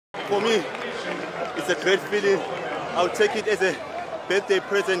for me, it's a great feeling. I'll take it as a birthday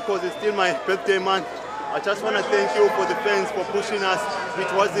present because it's still my birthday month. I just want to thank you for the fans for pushing us. It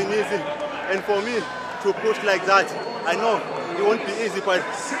wasn't easy. And for me to push like that, I know it won't be easy, but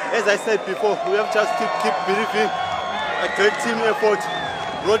as I said before, we have just to keep believing. A great team effort,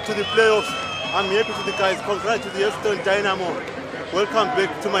 road to the playoffs. I'm happy to the guys. Congrats to the Houston Dynamo. Welcome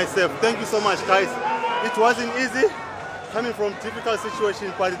back to myself. Thank you so much, guys. It wasn't easy coming from difficult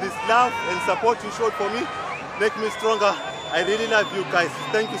situations, but this love and support you showed for me make me stronger. I really love you guys.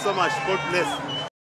 Thank you so much. God bless.